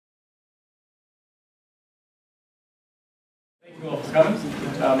Thank you all for coming.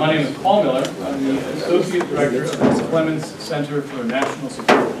 My name is Paul Miller. I'm the Associate Director of the Clements Center for National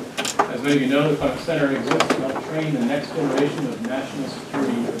Security. As many of you know, the Clements Center exists to help train the next generation of national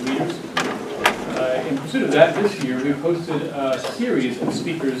security leaders. In pursuit of that, this year we've hosted a series of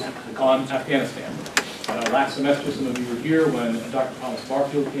speakers on Afghanistan. Last semester, some of you were here when Dr. Thomas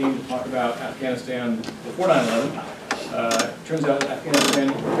Barfield came to talk about Afghanistan before 9/11. Turns out that Afghanistan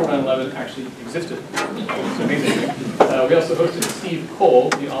before 9/11 actually existed. It's amazing. We also hosted Steve Cole,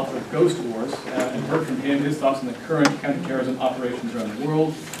 the author of Ghost Wars, and heard from him his thoughts on the current counterterrorism operations around the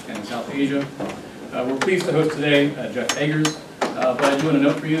world and in South Asia. We're pleased to host today Jeff Eggers, but I do want to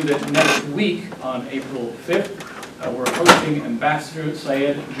note for you that next week on April 5th, we're hosting Ambassador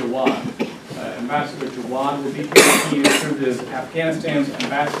Syed Jawad. Ambassador Jawad will be here. He served as Afghanistan's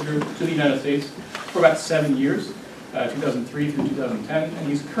ambassador to the United States for about 7 years. 2003 through 2010, and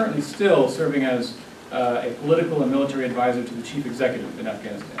he's currently still serving as a political and military advisor to the chief executive in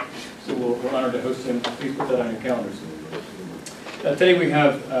Afghanistan. So we're honored to host him. Please put that on your calendars. Today we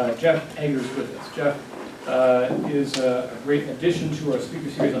have Jeff Eggers with us. Jeff is a great addition to our speaker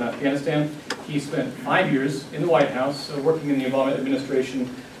series on Afghanistan. He spent 5 years in the White House working in the Obama administration.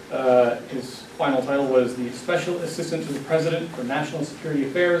 His final title was the Special Assistant to the President for National Security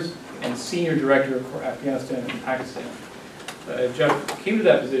Affairs and Senior Director for Afghanistan and Pakistan. Jeff came to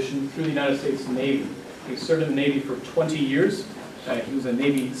that position through the United States Navy. He served in the Navy for 20 years. He was a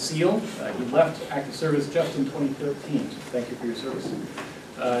Navy SEAL. He left active service just in 2013. So thank you for your service.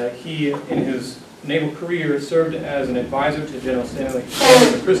 He, in his naval career, served as an advisor to General Stanley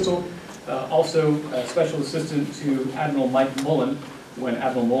McChrystal, also a special assistant to Admiral Mike Mullen when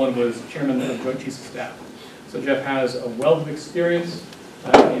Admiral Mullen was chairman of Joint Chiefs of Staff. So Jeff has a wealth of experience.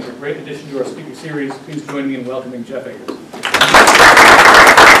 He's a great addition to our speaker series. Please join me in welcoming Jeff Eggers.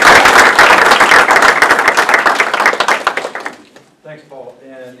 Thanks, Paul,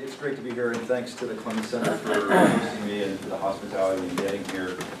 and it's great to be here, and thanks to the Clements Center for hosting me and for the hospitality and getting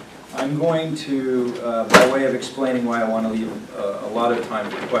here. I'm going to, by way of explaining why I want to leave a lot of time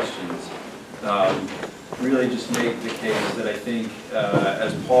for questions, really just make the case that I think,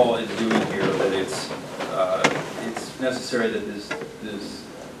 as Paul is doing here, that it's necessary that this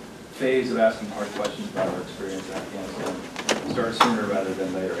phase of asking hard questions about our experience in Afghanistan starts sooner rather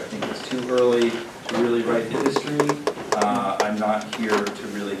than later. I think it's too early to really write the history. I'm not here to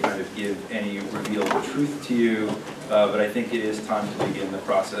really kind of give any revealed truth to you, but I think it is time to begin the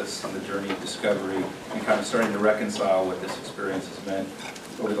process and the journey of discovery and kind of starting to reconcile what this experience has meant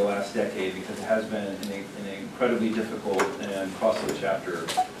over the last decade, because it has been an incredibly difficult and costly chapter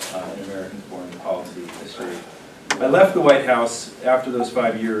in American foreign policy history. I left the White House after those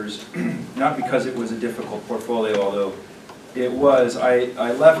 5 years, not because it was a difficult portfolio, although it was. I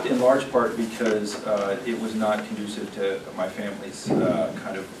left in large part because it was not conducive to my family's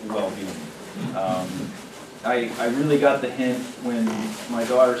kind of well-being. I really got the hint when my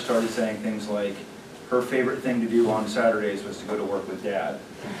daughter started saying things like her favorite thing to do on Saturdays was to go to work with Dad.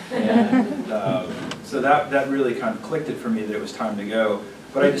 And so that really kind of clicked it for me that it was time to go.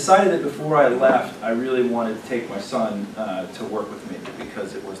 But I decided that before I left, I really wanted to take my son to work with me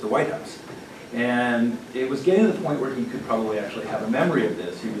because it was the White House. And it was getting to the point where he could probably actually have a memory of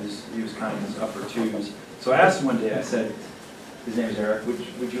this. He was kind of in his upper twos. So I asked him one day, I said, his name is Eric,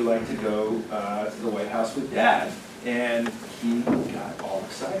 would you like to go to the White House with Dad? And he got all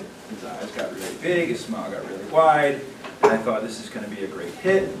excited. His eyes got really big, his smile got really wide, and I thought this is going to be a great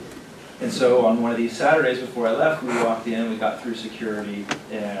hit. And so on one of these Saturdays before I left, we walked in, we got through security,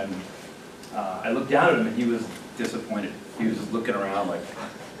 and I looked down at him and he was disappointed. He was just looking around like,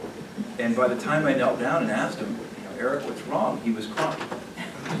 and by the time I knelt down and asked him, Eric, what's wrong? He was crying.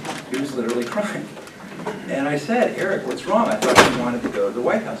 He was literally crying. And I said, Eric, what's wrong? I thought you wanted to go to the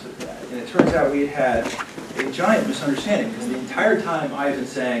White House with Dad. And it turns out we had a giant misunderstanding, because the entire time I had been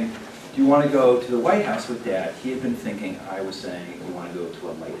saying, do you want to go to the White House with Dad? He had been thinking I was saying, you want to go to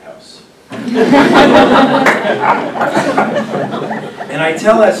a lighthouse. And I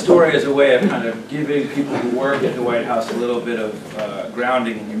tell that story as a way of kind of giving people who work at the White House a little bit of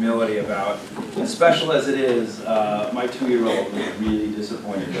grounding and humility about, as special as it is, my 2-year-old was really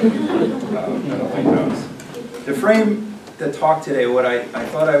disappointed at the White House. To frame the talk today, what I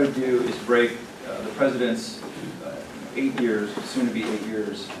thought I would do is break the President's 8 years, soon to be 8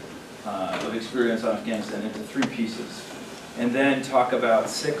 years, of experience on Afghanistan into 3 pieces, and then talk about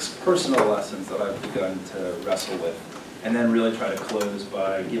 6 personal lessons that I've begun to wrestle with, and then really try to close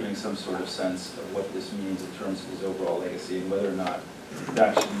by giving some sort of sense of what this means in terms of his overall legacy and whether or not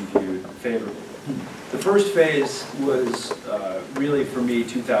that should be viewed favorably. The first phase was really, for me,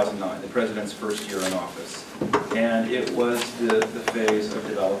 2009, the president's first year in office. And it was the phase of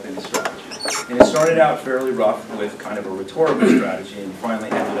developing the strategy. And it started out fairly rough with kind of a rhetorical strategy and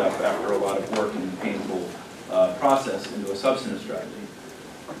finally ended up, after a lot of work and painful process, into a substantive strategy.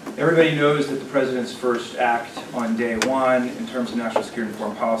 Everybody knows that the president's first act on day one in terms of national security and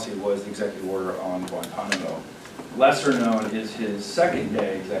foreign policy was the executive order on Guantanamo. Lesser known is his second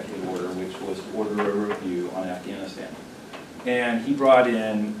day executive order, which was to order a review on Afghanistan. And he brought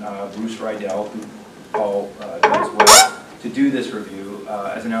in Bruce Riedel, who Paul knows well, to do this review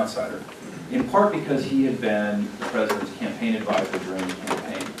as an outsider, in part because he had been the president's campaign advisor during the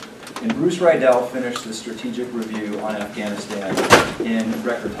campaign. And Bruce Riedel finished the strategic review on Afghanistan in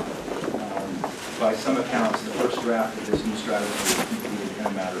record time. By some accounts, the first draft of this new strategy was completed in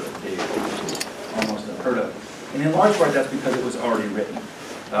a matter of days, which is almost unheard of. And in large part, that's because it was already written.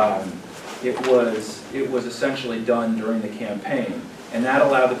 It was essentially done during the campaign. And that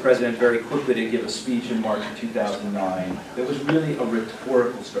allowed the president very quickly to give a speech in March of 2009 that was really a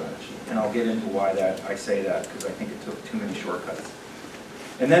rhetorical strategy. And I'll get into why I say that, because I think it took too many shortcuts.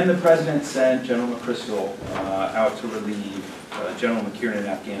 And then the president sent General McChrystal out to relieve General McKiernan in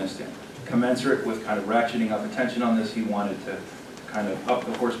Afghanistan. Commensurate with kind of ratcheting up attention on this, he wanted to kind of up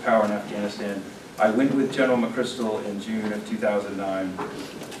the horsepower in Afghanistan. I went with General McChrystal in June of 2009,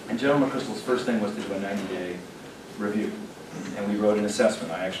 and General McChrystal's first thing was to do a 90-day review. And we wrote an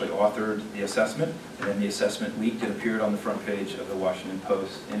assessment. I actually authored the assessment, and then the assessment leaked and appeared on the front page of the Washington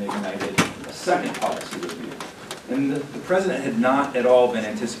Post and ignited a second policy review. And the president had not at all been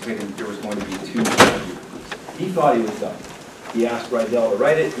anticipating that there was going to be two strategy reviews. He thought he was done. He asked Riedel to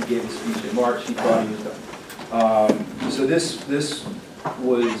write it. He gave a speech in March. He thought he was done. So this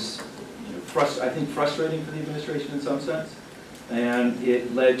was, I think, frustrating for the administration in some sense. And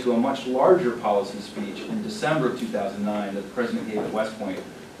it led to a much larger policy speech in December of 2009 that the president gave at West Point,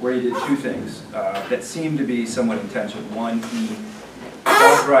 where he did two things that seemed to be somewhat intentional. One, he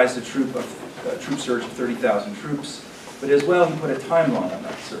authorized a troop surge of 30,000 troops, but as well he put a timeline on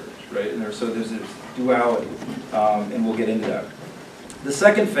that surge, right? And so there's a duality, and we'll get into that. The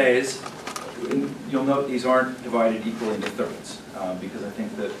second phase, you'll note these aren't divided equally into thirds, because I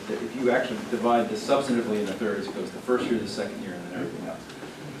think that if you actually divide this substantively into thirds, it goes the first year, the second year, and then everything else.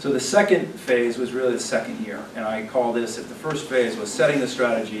 So the second phase was really the second year, and I call this, if the first phase was setting the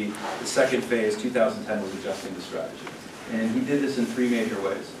strategy, the second phase, 2010, was adjusting the strategy. And he did this in three major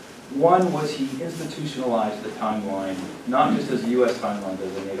ways. One was he institutionalized the timeline, not just as a U.S. timeline, but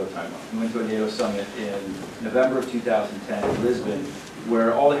as a NATO timeline. He went to a NATO summit in November of 2010 in Lisbon,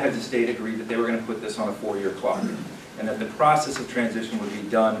 where all the heads of state agreed that they were going to put this on a 4-year clock, and that the process of transition would be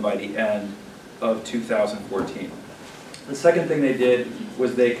done by the end of 2014. The second thing they did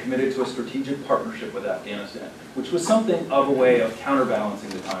was they committed to a strategic partnership with Afghanistan, which was something of a way of counterbalancing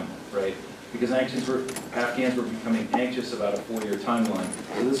the timeline, right? Because Afghans were becoming anxious about a 4-year timeline.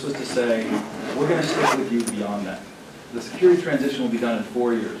 So this was to say, we're going to stick with you beyond that. The security transition will be done in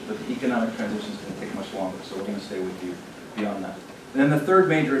 4 years, but the economic transition is going to take much longer, so we're going to stay with you beyond that. And then the third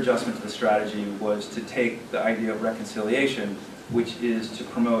major adjustment to the strategy was to take the idea of reconciliation, which is to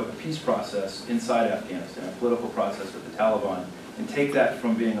promote a peace process inside Afghanistan, a political process with the Taliban, and take that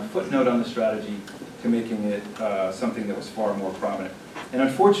from being a footnote on the strategy to making it something that was far more prominent. And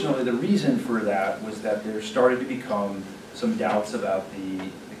unfortunately, the reason for that was that there started to become some doubts about the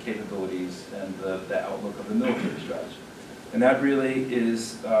capabilities and the outlook of the military strategy. And that really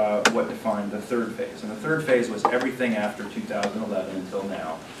is what defined the third phase. And the third phase was everything after 2011 until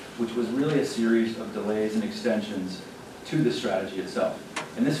now, which was really a series of delays and extensions to the strategy itself.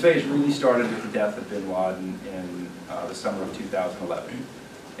 And this phase really started with the death of bin Laden in the summer of 2011.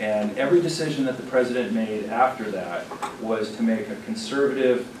 And every decision that the president made after that was to make a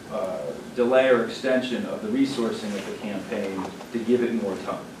conservative delay or extension of the resourcing of the campaign to give it more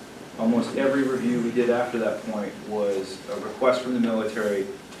time. Almost every review we did after that point was a request from the military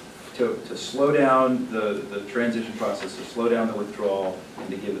to slow down the transition process, to slow down the withdrawal, and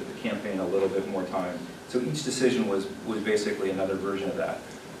to give the campaign a little bit more time. So each decision was basically another version of that.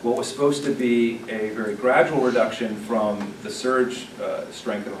 What was supposed to be a very gradual reduction from the surge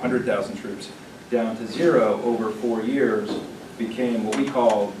strength of 100,000 troops down to 0 over 4 years became what we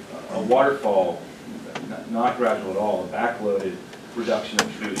call a waterfall, not gradual at all, a backloaded reduction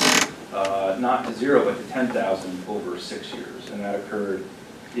of troops, not to 0 but to 10,000 over 6 years. And that occurred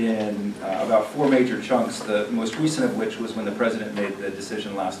in about 4 major chunks, the most recent of which was when the president made the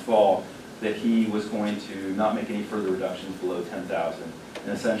decision last fall that he was going to not make any further reductions below 10,000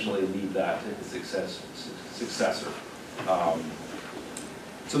 and essentially leave that to his successor.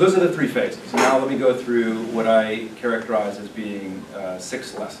 So those are the 3 phases. Now let me go through what I characterize as being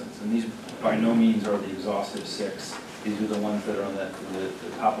 6 lessons. And these by no means are the exhaustive 6. These are the ones that are on the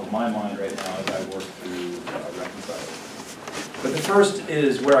top of my mind right now as I work through reconciling. But the first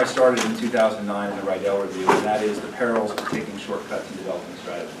is where I started in 2009 in the Rydell Review, and that is the perils of taking shortcuts in developing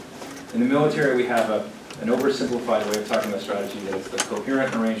strategy. In the military, we have an oversimplified way of talking about strategy that it's the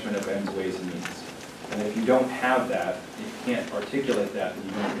coherent arrangement of ends, ways, and means. And if you don't have that, if you can't articulate that, then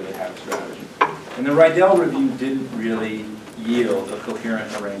you don't really have a strategy. And the Rydell Review didn't really yield a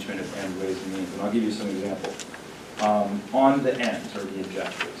coherent arrangement of ends, ways, and means. And I'll give you some examples. On the ends, or the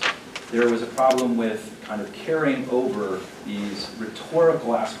objectives, there was a problem with kind of carrying over these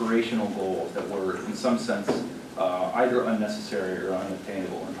rhetorical aspirational goals that were, in some sense, either unnecessary or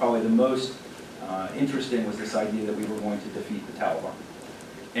unattainable. And probably the most interesting was this idea that we were going to defeat the Taliban.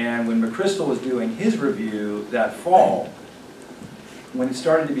 And when McChrystal was doing his review that fall, when it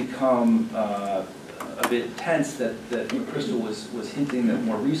started to become a bit tense that McChrystal was hinting that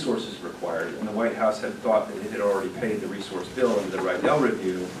more resources were required, and the White House had thought that it had already paid the resource bill under the Rydell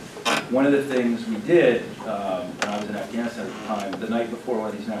Review, one of the things we did, when I was in Afghanistan at the time, the night before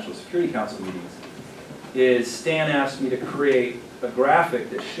one of these National Security Council meetings, is Stan asked me to create a graphic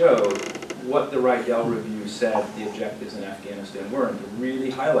that showed what the Rydell Review said the objectives in Afghanistan were, and to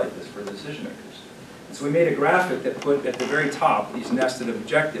really highlight this for the decision makers. And so we made a graphic that put at the very top these nested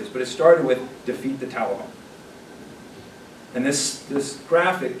objectives, but it started with defeat the Taliban. And this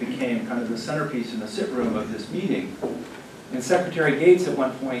graphic became kind of the centerpiece in the sit room of this meeting. And Secretary Gates at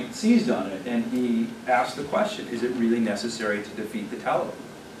one point seized on it, and he asked the question, is it really necessary to defeat the Taliban?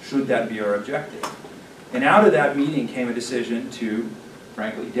 Should that be our objective? And out of that meeting came a decision to,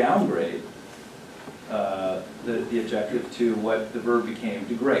 frankly, downgrade the objective to what the verb became,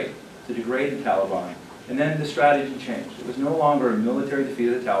 degrade, to degrade the Taliban. And then the strategy changed. It was no longer a military defeat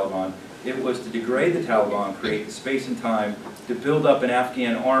of the Taliban. It was to degrade the Taliban, create the space and time to build up an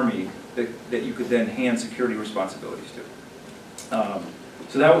Afghan army that you could then hand security responsibilities to.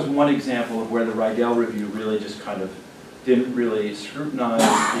 So that was one example of where the Rydell Review really just kind of didn't really scrutinize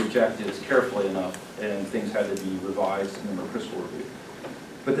the objectives carefully enough, and things had to be revised in the McChrystal Review.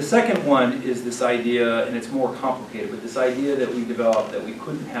 But the second one is this idea, and it's more complicated, but this idea that we developed that we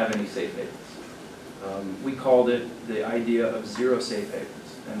couldn't have any safe havens. We called it the idea of 0 safe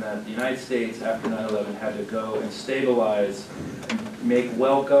havens, and that the United States, after 9/11, had to go and stabilize, and make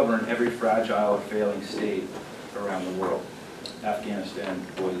well-governed every fragile or failing state around the world. Afghanistan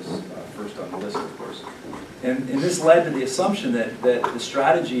was first on the list, of course. And this led to the assumption that the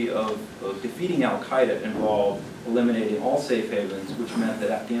strategy of defeating al-Qaeda involved eliminating all safe havens, which meant that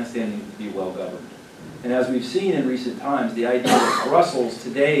Afghanistan needed to be well-governed. And as we've seen in recent times, the idea that Brussels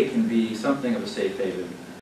today can be something of a safe haven